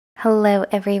Hello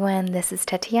everyone, this is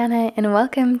Tatyana and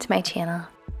welcome to my channel.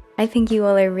 I think you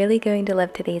all are really going to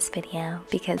love today's video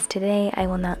because today I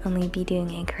will not only be doing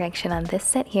a correction on this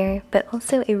set here, but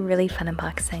also a really fun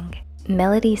unboxing.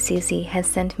 Melody Susie has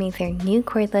sent me their new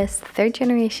cordless 3rd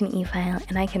generation e-file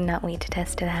and I cannot wait to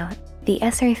test it out. The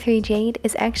SR3 Jade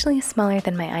is actually smaller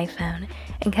than my iPhone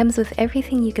and comes with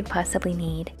everything you could possibly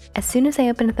need. As soon as I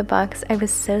opened the box, I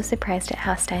was so surprised at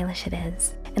how stylish it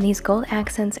is, and these gold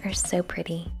accents are so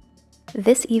pretty.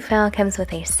 This e-file comes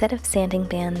with a set of sanding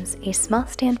bands, a small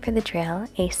stand for the drill,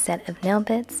 a set of nail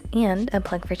bits, and a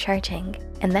plug for charging.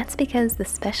 And that's because the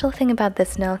special thing about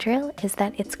this nail drill is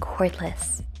that it's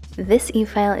cordless. This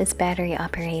e-file is battery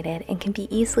operated and can be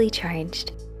easily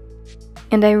charged.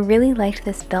 And I really liked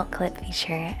this belt clip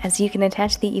feature, as you can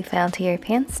attach the e-file to your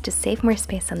pants to save more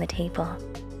space on the table.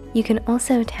 You can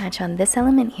also attach on this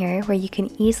element here where you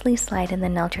can easily slide in the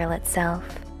nail drill itself.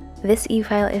 This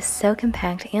e-file is so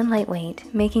compact and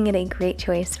lightweight, making it a great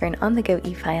choice for an on-the-go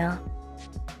e-file.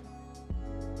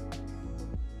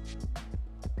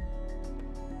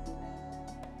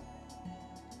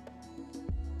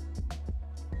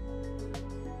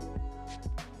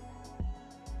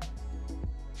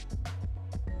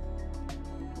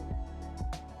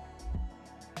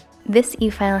 This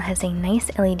e-file has a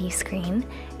nice LED screen,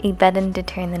 a button to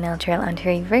turn the nail drill onto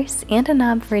reverse, and a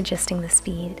knob for adjusting the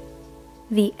speed.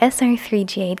 The SR3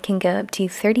 Jade can go up to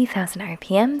 30,000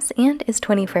 RPMs and is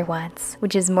 24 watts,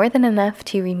 which is more than enough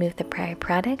to remove the prior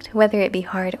product, whether it be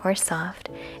hard or soft,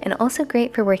 and also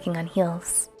great for working on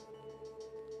heels.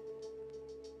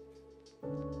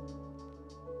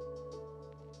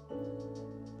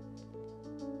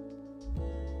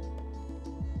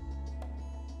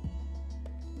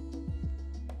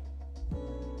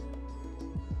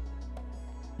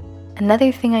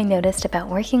 Another thing I noticed about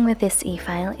working with this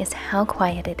e-file is how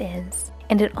quiet it is,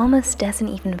 and it almost doesn't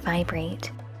even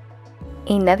vibrate.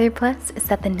 Another plus is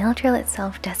that the nail drill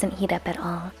itself doesn't heat up at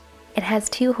all. It has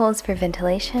 2 holes for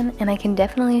ventilation, and I can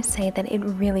definitely say that it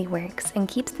really works and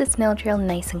keeps this nail drill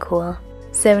nice and cool.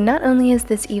 So not only is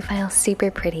this e-file super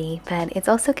pretty, but it's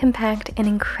also compact and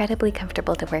incredibly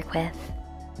comfortable to work with.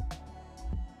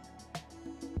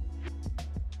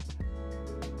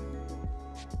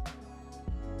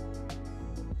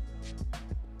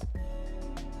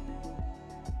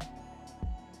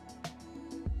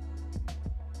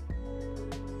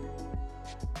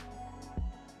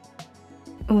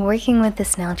 Working with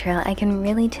this nail drill, I can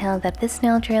really tell that this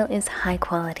nail drill is high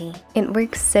quality. It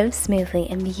works so smoothly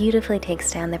and beautifully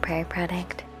takes down the prior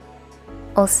product.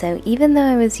 Also, even though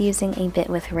I was using a bit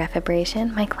with rough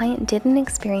abrasion, my client didn't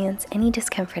experience any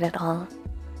discomfort at all.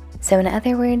 So in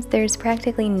other words, there's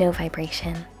practically no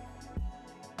vibration.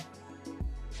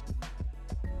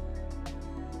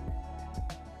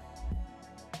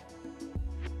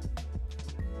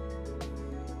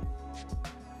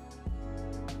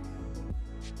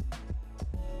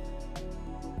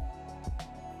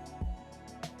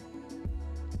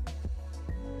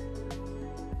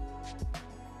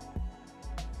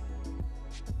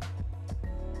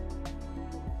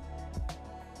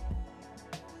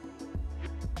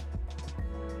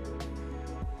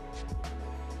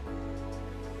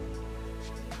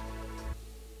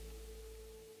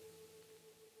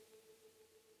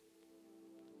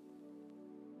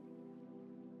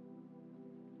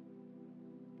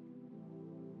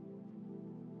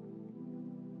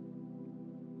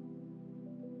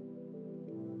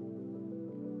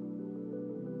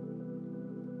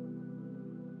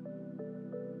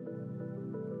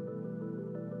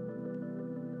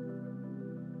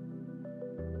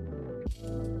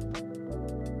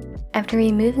 After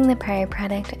removing the prior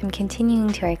product, I'm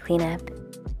continuing to our cleanup.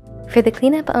 For the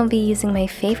cleanup, I'll be using my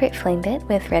favorite flame bit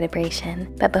with red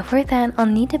abrasion, but before that, I'll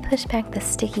need to push back the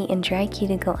sticky and dry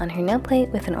cuticle on her nail plate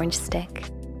with an orange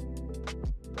stick.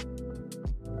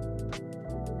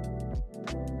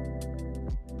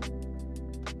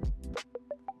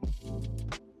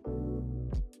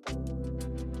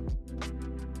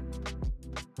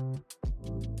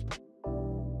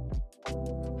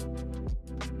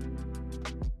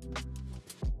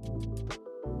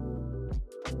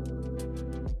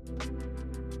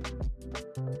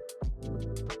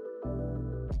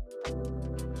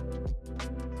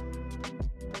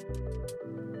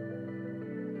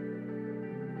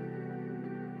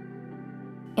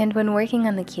 And when working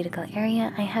on the cuticle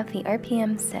area, I have the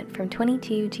RPM set from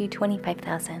 22 to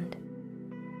 25,000.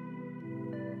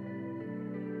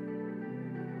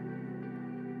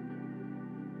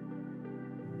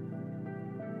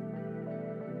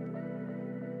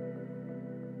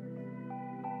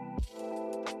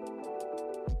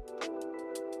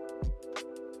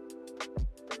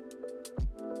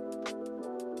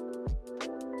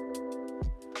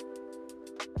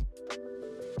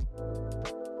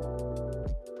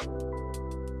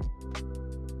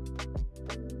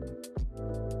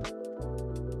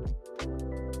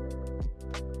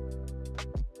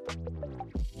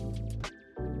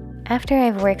 After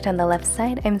I've worked on the left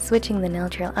side, I'm switching the nail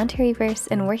drill onto reverse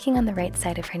and working on the right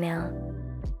side of her nail.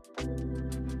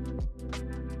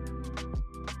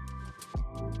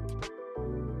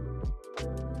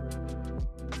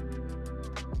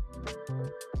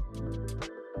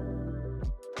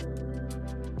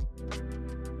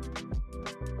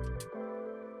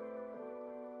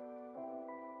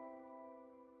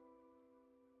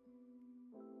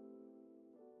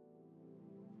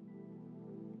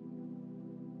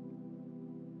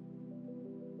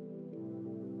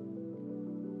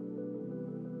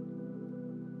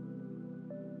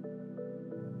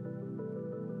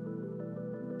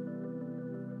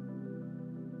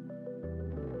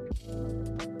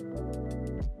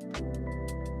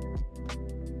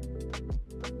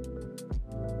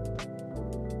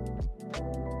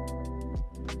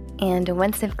 And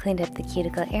once I've cleaned up the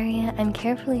cuticle area, I'm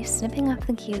carefully snipping off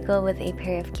the cuticle with a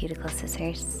pair of cuticle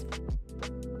scissors.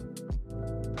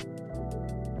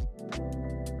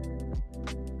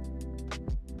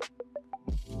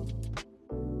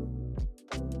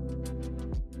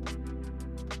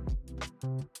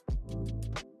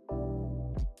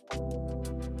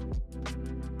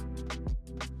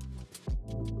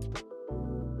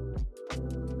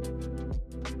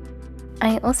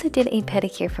 I also did a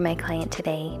pedicure for my client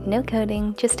today, no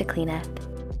coating, just a cleanup.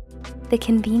 The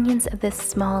convenience of this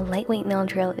small, lightweight nail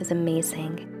drill is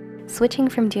amazing. Switching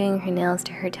from doing her nails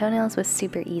to her toenails was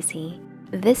super easy.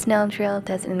 This nail drill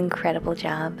does an incredible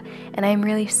job, and I'm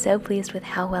really so pleased with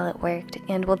how well it worked,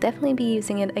 and will definitely be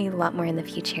using it a lot more in the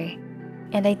future.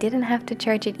 And I didn't have to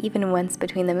charge it even once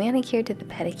between the manicure to the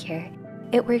pedicure.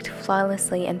 It worked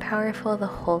flawlessly and powerful the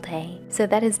whole day, so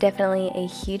that is definitely a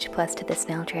huge plus to this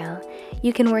nail drill.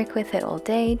 You can work with it all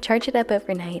day, charge it up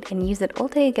overnight, and use it all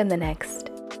day again the next.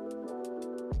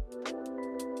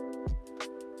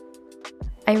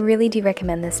 I really do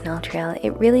recommend this nail drill. It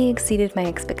really exceeded my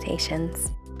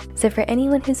expectations. So for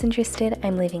anyone who's interested,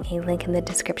 I'm leaving a link in the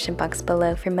description box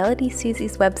below for Melody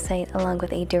Susie's website, along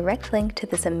with a direct link to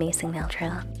this amazing nail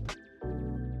drill.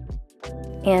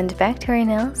 And back to our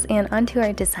nails and onto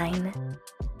our design.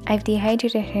 I've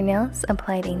dehydrated her nails,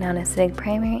 applied a non-acidic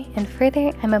primer, and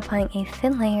further I'm applying a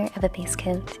thin layer of a base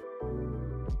coat.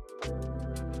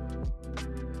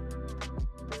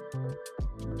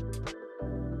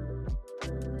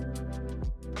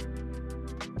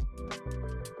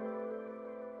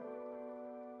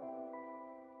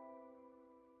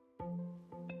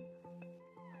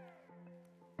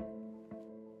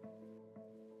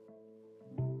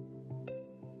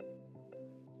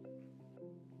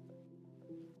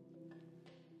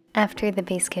 After the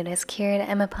base coat is cured,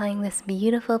 I'm applying this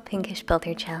beautiful pinkish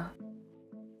builder gel.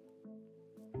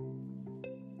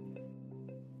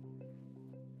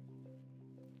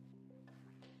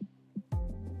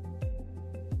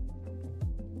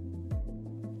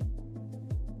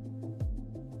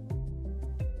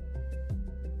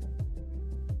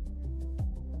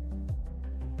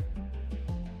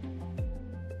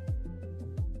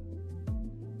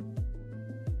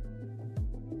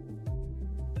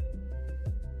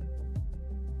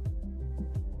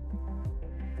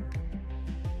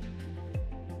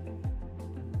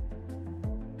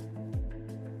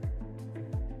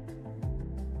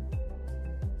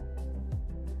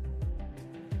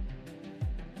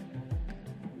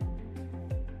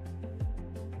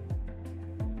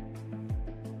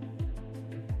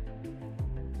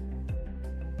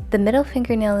 The middle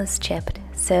fingernail is chipped,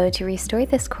 so to restore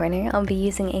this corner, I'll be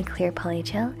using a clear poly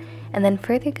gel and then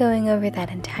further going over that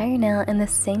entire nail in the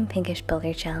same pinkish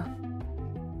builder gel.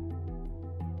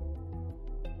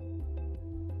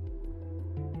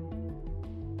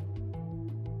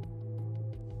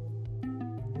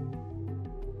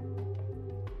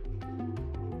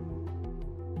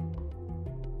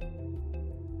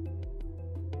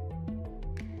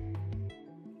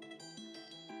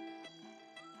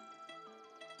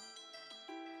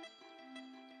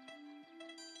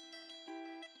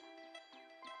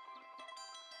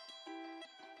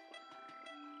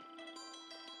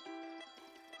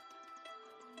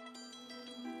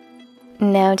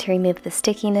 Now to remove the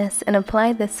stickiness and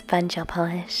apply this fun gel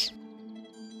polish.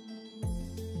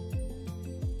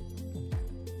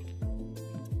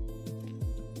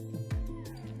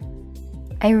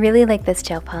 I really like this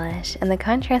gel polish, and the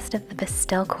contrast of the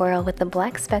pastel coral with the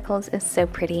black speckles is so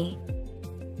pretty.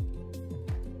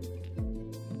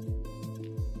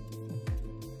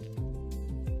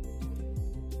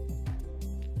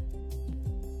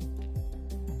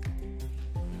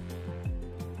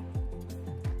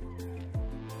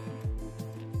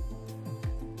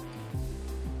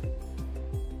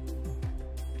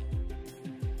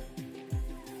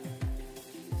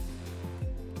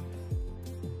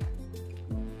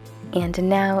 And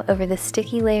now, over the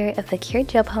sticky layer of the cured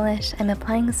gel polish, I'm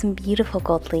applying some beautiful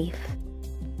gold leaf.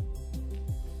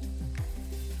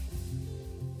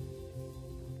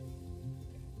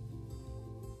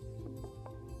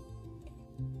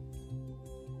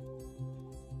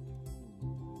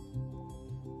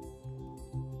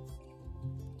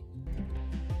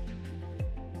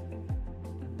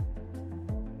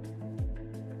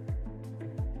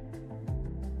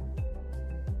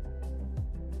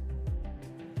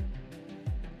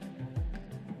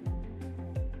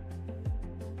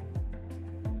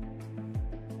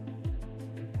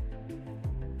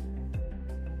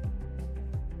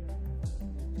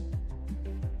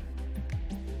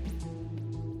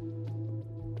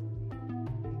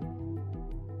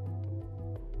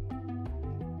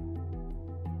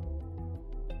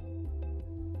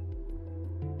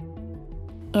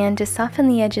 And to soften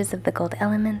the edges of the gold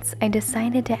elements, I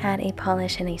decided to add a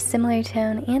polish in a similar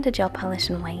tone and a gel polish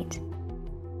in white.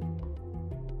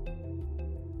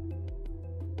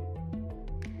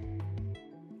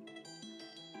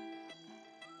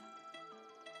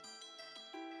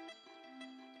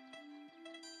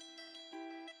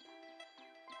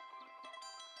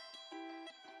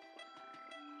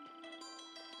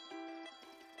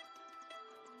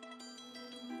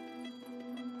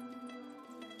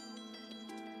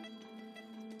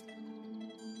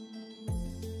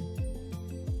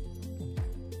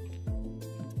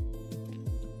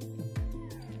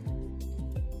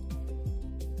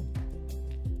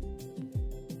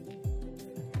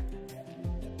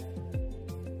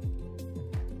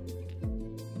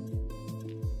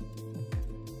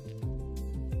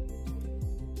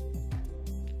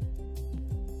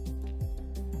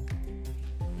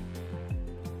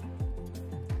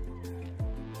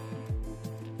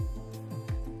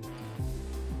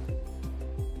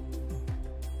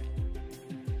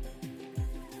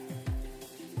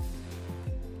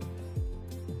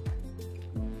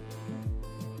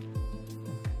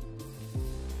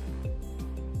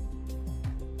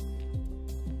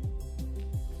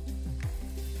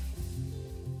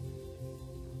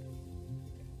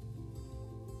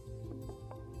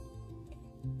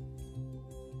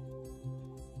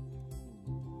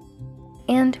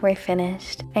 And we're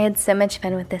finished. I had so much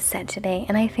fun with this set today,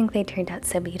 and I think they turned out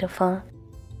so beautiful.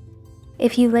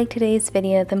 If you liked today's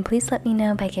video, then please let me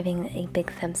know by giving it a big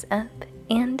thumbs up,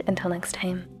 and until next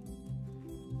time.